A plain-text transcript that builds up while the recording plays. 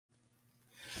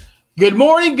Good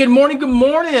morning, good morning, good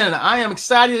morning. I am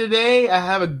excited today. I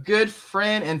have a good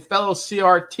friend and fellow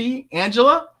CRT,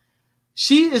 Angela.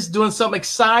 She is doing something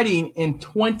exciting in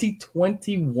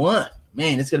 2021.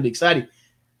 Man, it's going to be exciting.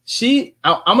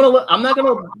 I'm not going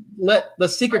to let the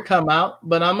secret come out,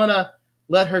 but I'm going to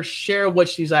let her share what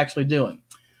she's actually doing.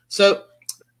 So,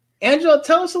 Angela,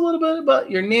 tell us a little bit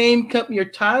about your name, company, your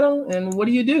title, and what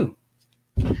do you do?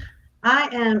 I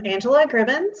am Angela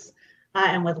Gribbins. I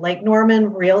am with Lake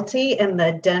Norman Realty in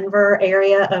the Denver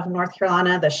area of North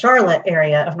Carolina, the Charlotte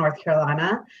area of North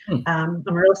Carolina. I'm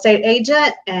a real estate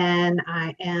agent, and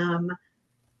I am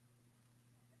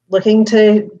looking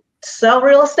to sell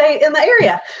real estate in the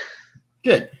area.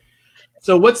 Good.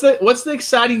 So what's the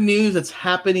exciting news that's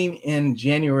happening in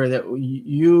January that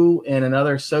you and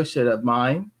another associate of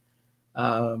mine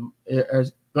are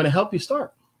going to help you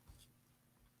start?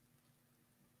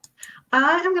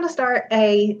 I am going to start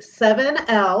a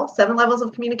 7L, 7 Levels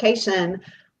of Communication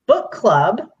book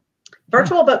club,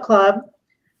 virtual book club,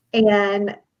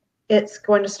 and it's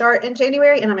going to start in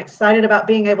January, and I'm excited about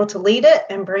being able to lead it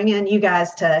and bring in you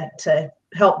guys to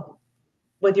help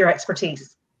with your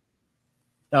expertise.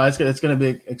 No, it's going to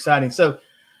be exciting. So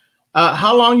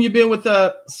how long you been with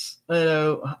I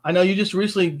know you just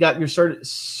recently got your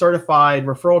certified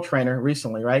referral trainer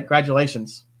recently, right?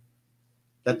 Congratulations.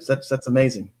 That's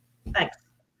amazing. Thanks.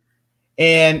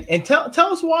 And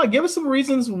tell us why. Give us some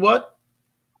reasons what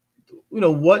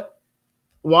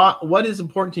is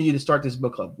important to you to start this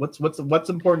book club. What's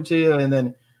important to you, and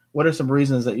then what are some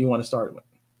reasons that you want to start with?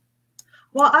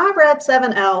 Well, I read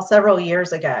 7L several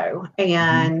years ago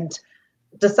and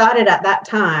decided at that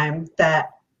time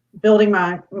that building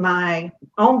my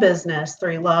own business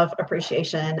through love,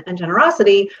 appreciation, and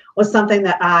generosity was something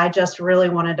that I just really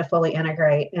wanted to fully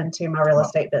integrate into my real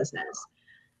estate business.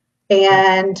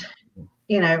 And,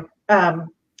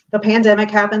 the pandemic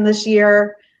happened this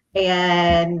year,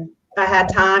 and I had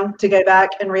time to go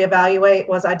back and reevaluate.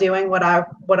 Was I doing what I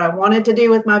wanted to do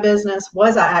with my business?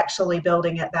 Was I actually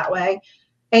building it that way?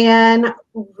 And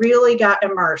really got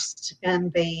immersed in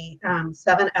the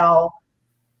 7L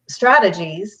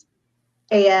strategies,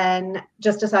 and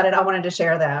just decided I wanted to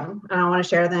share them. And I want to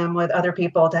share them with other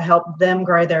people to help them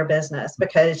grow their business,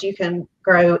 because you can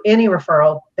grow any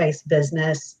referral-based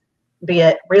business, be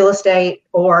it real estate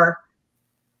or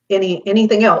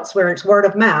anything else where it's word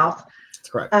of mouth. That's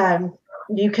correct.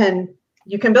 You can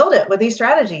build it with these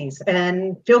strategies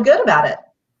and feel good about it.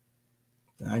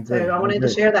 I agree. So I wanted to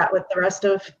share that with the rest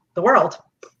of the world.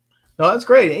 No, that's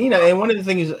great. And one of the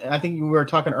things I think we were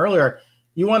talking earlier,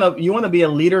 you want to be a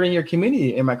leader in your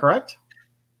community. Am I correct?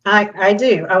 I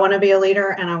do. I want to be a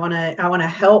leader, and I want to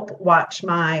help watch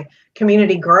my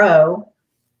community grow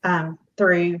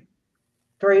through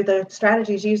the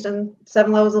strategies used in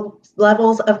 7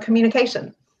 levels of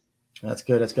communication. That's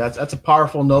good. That's a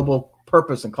powerful, noble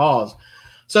purpose and cause.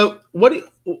 So what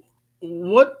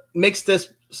makes this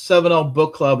 7L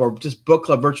book club, or just book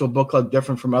club, virtual book club,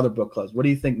 different from other book clubs? What do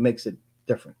you think makes it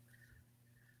different?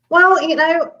 Well,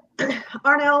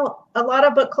 Arnel, a lot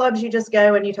of book clubs, you just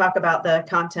go and you talk about the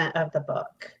content of the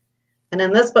book. And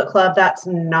in this book club, that's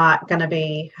not going to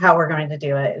be how we're going to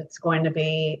do it. It's going to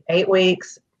be 8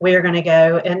 weeks. We are going to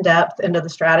go in depth into the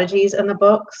strategies in the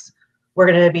books. We're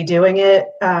going to be doing it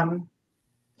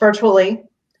virtually.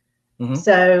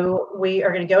 So we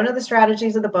are going to go into the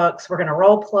strategies of the books. We're going to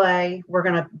role play. We're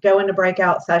going to go into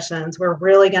breakout sessions. We're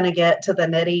really going to get to the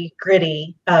nitty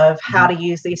gritty of how to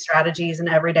use these strategies in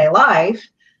everyday life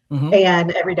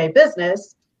and everyday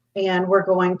business. And we're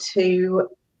going to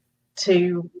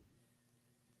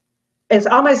it's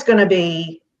almost going to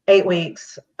be 8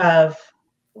 weeks of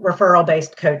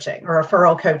referral-based coaching or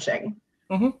referral coaching,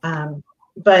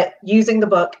 but using the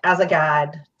book as a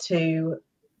guide to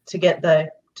get the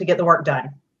work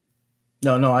done.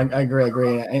 No, I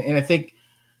agree. And I think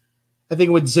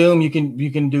with Zoom you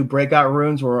can do breakout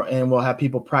rooms and we'll have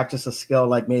people practice a skill,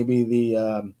 like maybe we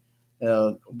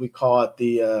call it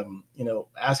the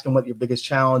ask them what your biggest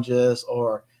challenge is,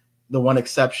 or the one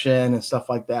exception and stuff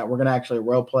like that. We're going to actually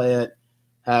role play it.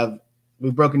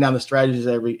 We've broken down the strategies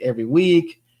every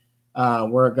week.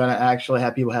 We're going to actually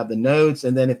have people have the notes,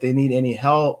 and then if they need any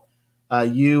help,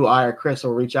 you, I, or Chris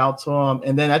will reach out to them.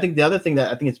 And then I think the other thing that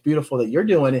I think it's beautiful that you're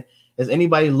doing is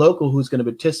anybody local who's going to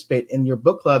participate in your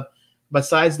book club,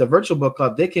 besides the virtual book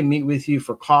club, they can meet with you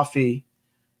for coffee,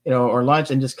 or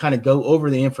lunch, and just kind of go over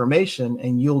the information,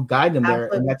 and you'll guide them there.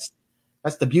 And that's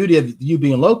the beauty of you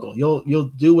being local.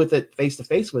 You'll do with it face to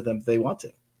face with them if they want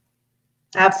to.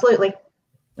 Absolutely.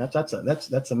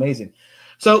 That's amazing.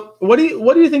 So what do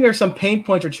you think are some pain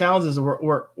points or challenges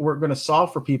we're going to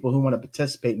solve for people who want to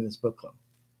participate in this book club?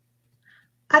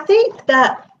 I think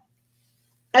that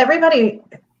everybody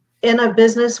in a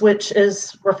business which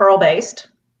is referral based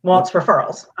wants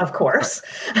referrals, of course.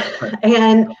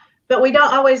 Right. But we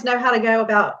don't always know how to go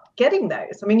about getting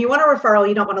those. I mean, you want a referral,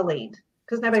 you don't want a lead,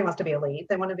 because nobody wants to be a lead.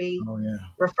 They want to be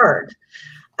referred.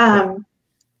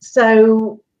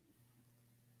 So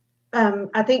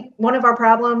I think one of our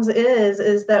problems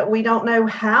is that we don't know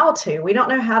how to. We don't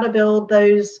know how to build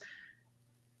those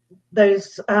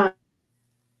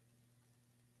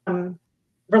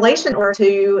relation or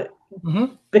to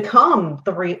become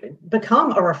a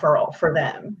referral for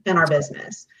them in our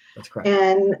business. That's correct.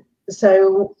 And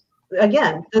so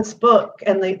again, this book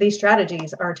and these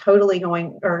strategies are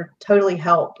totally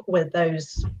help with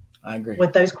those. I agree.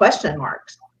 With those question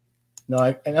marks. No,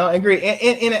 I agree.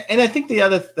 And I think the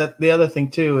other thing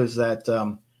too is that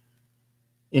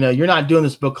you're not doing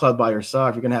this book club by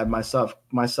yourself. You're going to have myself,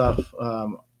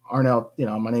 Arnel.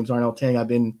 My name's Arnel Tanyag. I've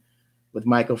been with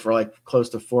Michael for like close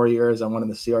to 4 years. I'm one of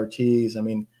the CRTs. I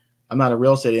mean, I'm not a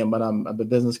real estate agent, but I'm a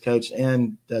business coach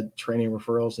and training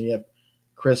referrals. And you have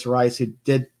Chris Rice, who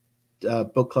did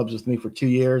book clubs with me for 2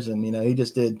 years, and he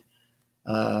just did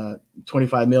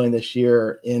 $25 million this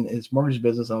year in his mortgage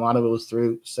business, and a lot of it was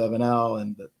through 7L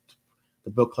and the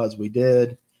book clubs we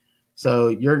did. So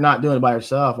you're not doing it by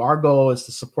yourself. Our goal is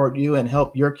to support you and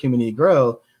help your community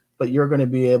grow, but you're going to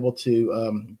be able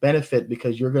to benefit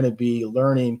because you're going to be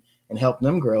learning and helping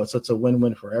them grow. So it's a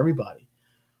win-win for everybody.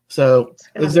 So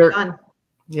is there? Fun.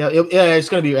 It's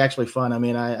going to be actually fun. I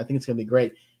mean, I think it's going to be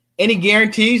great. Any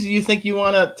guarantees you think you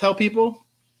want to tell people?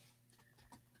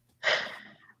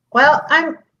 Well,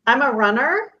 I'm a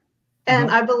runner, and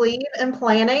I believe in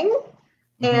planning,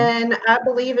 and I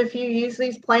believe if you use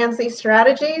these plans, these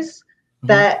strategies,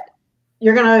 that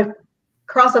you're going to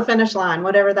cross a finish line,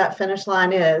 whatever that finish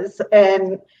line is.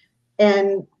 And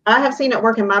I have seen it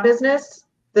work in my business.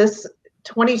 This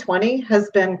 2020 has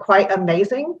been quite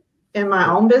amazing in my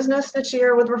own business this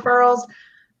year with referrals.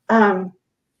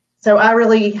 So I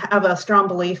really have a strong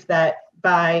belief that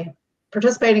by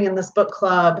participating in this book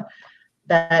club,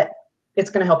 that it's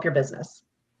going to help your business.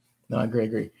 No, I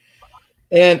agree.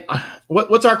 And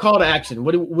what's our call to action?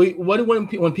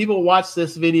 When people watch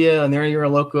this video and they're in your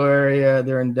local area,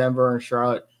 they're in Denver and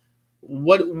Charlotte,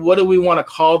 what do we want to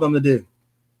call them to do?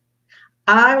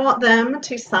 I want them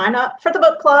to sign up for the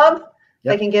book club.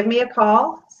 Yep. They can give me a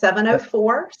call,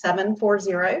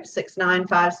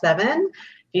 704-740-6957.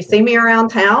 If you see me around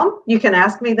town, you can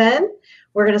ask me then.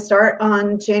 We're going to start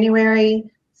on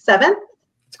January 7th.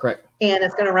 That's correct. And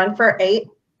it's going to run for eight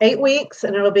weeks,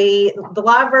 and it'll be the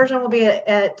live version will be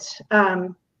at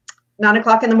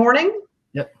 9:00 in the morning.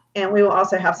 Yep. And we will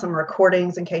also have some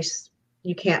recordings in case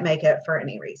you can't make it for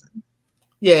any reason.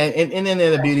 Yeah, and then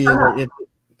the beauty of it,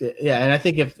 and I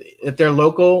think if they're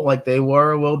local, like they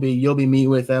will be, you'll be meeting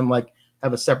with them, like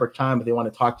have a separate time if they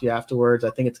want to talk to you afterwards. I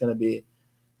think it's going to be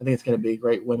a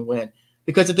great win-win,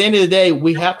 because at the end of the day,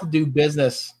 we have to do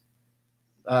business.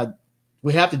 And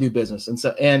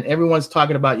everyone's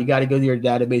talking about, you got to go to your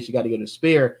database, you got to go to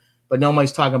Spear, but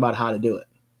nobody's talking about how to do it.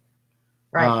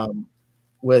 Right.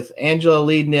 With Angela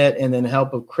leading it, and then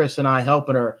help of Chris and I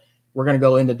helping her, we're going to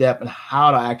go into depth on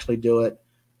how to actually do it,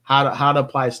 how to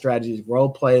apply strategies, role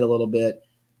play it a little bit.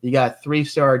 You got 3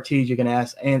 CRTs you can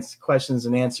ask questions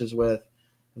and answers with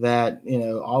that,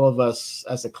 all of us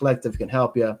as a collective can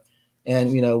help you.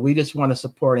 And, we just want to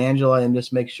support Angela and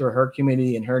just make sure her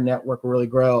community and her network will really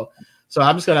grow. So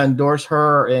I'm just going to endorse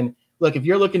her. And look, if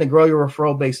you're looking to grow your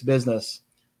referral-based business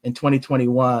in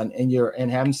 2021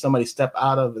 and having somebody step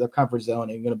out of their comfort zone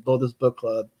and you're going to build this book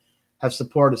club, have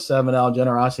support of 7L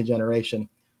Generosity Generation,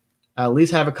 at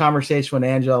least have a conversation with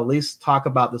Angela, at least talk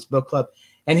about this book club.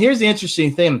 And here's the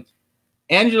interesting thing.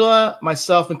 Angela,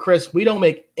 myself, and Chris, we don't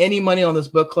make any money on this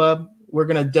book club. We're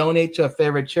going to donate to a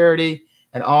favorite charity,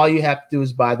 and all you have to do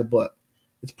is buy the book.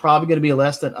 It's probably going to be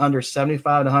less than under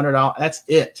 $75 to $100. That's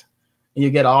it. And you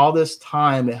get all this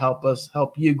time to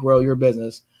help you grow your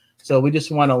business. So we just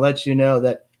want to let you know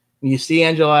that when you see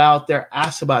Angela out there,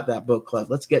 ask about that book club.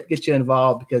 Let's get you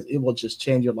involved, because it will just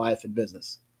change your life and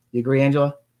business. You agree,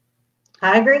 Angela?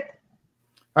 I agree.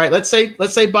 All right, let's say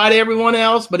bye to everyone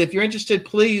else. But if you're interested,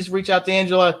 please reach out to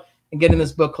Angela and get in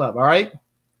this book club. All right.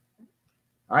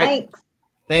 Thanks.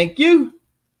 Thank you.